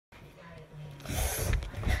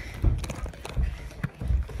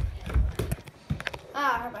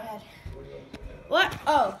Ah, I hurt my head. What?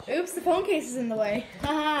 Oh, oops, the phone case is in the way.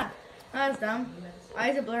 Haha. That was dumb. Why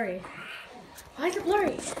is it blurry? Why is it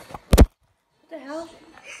blurry? What the hell?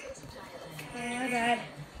 Oh, my bad.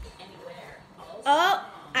 Oh,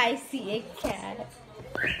 I see a cat.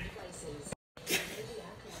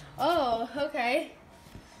 Oh, okay.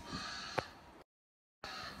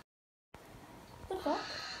 What the fuck?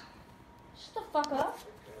 Shut the fuck up,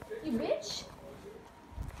 you bitch.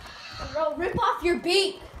 Bro, rip off your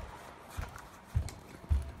beak.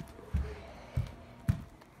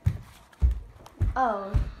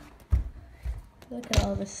 Oh. Look at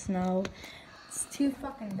all the snow. It's too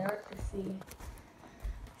fucking dark to see.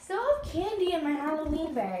 I still have candy in my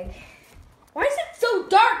Halloween bag. Why is it so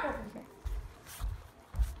dark over here?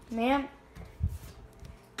 Ma'am?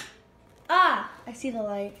 Ah! I see the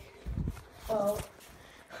light. Whoa.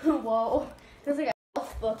 Whoa. There's like a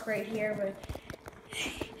health book right here, but...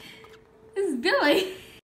 This is Billy.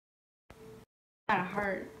 Got a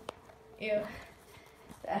heart. Ew.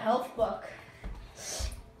 The health book.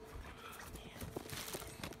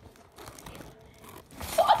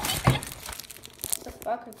 What the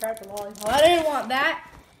fuck? I grabbed the lollipop. I didn't want that.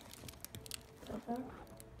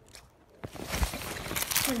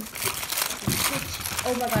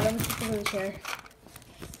 Oh my god, let me take the wheelchair.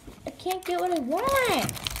 I can't get what I want.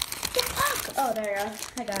 What the fuck? Oh, there you go.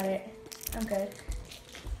 I got it. I'm good.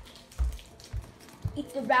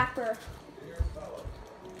 Eat the wrapper.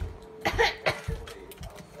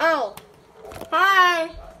 Oh. Hi.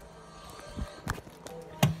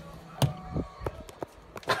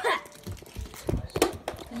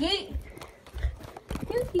 Yeet.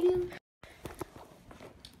 Yoo-hoo.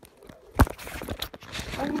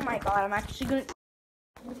 Oh my god, I'm actually gonna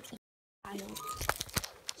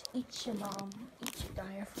eat your mom, eat your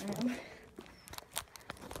diaphragm.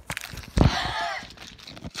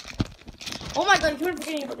 Oh my god, you were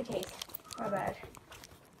forgetting about the case. My bad.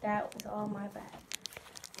 That was all my bad.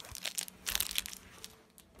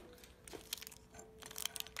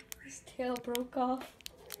 His tail broke off.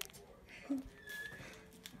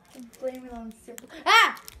 Blame it on simple.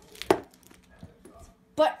 Ah! His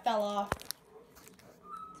butt fell off.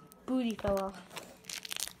 His booty fell off.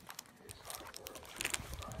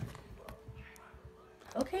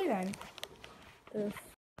 Okay then.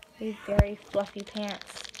 These very fluffy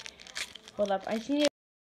pants. Hold up, I just need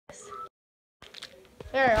this.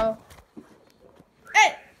 There we go.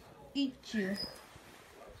 Hey! Eat you.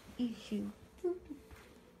 Eat you.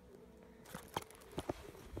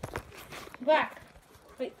 Back.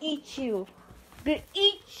 I'm gonna eat you. I'm gonna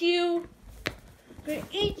eat you. I'm gonna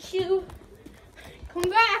eat you. Come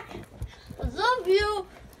back. I love you.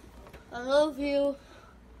 I love you.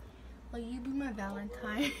 Will you be my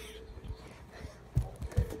Valentine?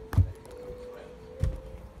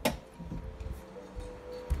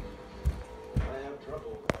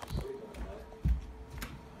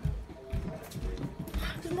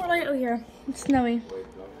 There's more light over here. It's snowy.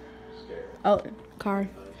 Oh, car.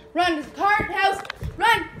 Run! There's a car in the house!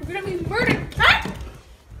 Run! We're gonna be murdered! Ah!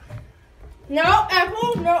 No,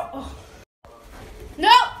 Apple! No! Oh.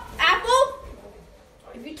 No! Apple!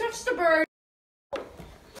 If you touch the bird...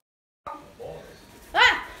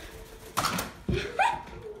 Ah!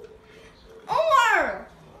 Omar!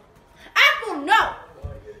 Apple, no!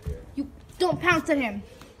 You don't pounce at him.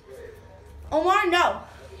 Omar, no!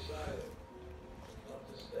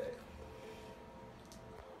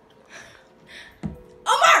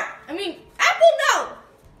 Apple, no!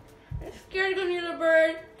 I'm scared to go near the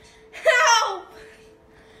bird. Help!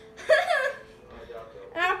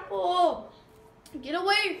 Apple! Get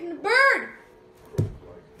away from the bird!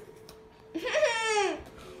 I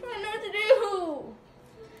don't know what to do.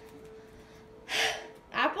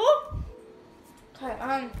 Apple?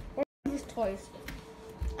 Okay, where's these toys?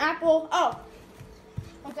 Apple, oh.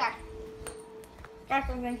 Okay. Got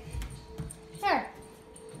something. Here.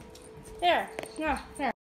 Here. No, here.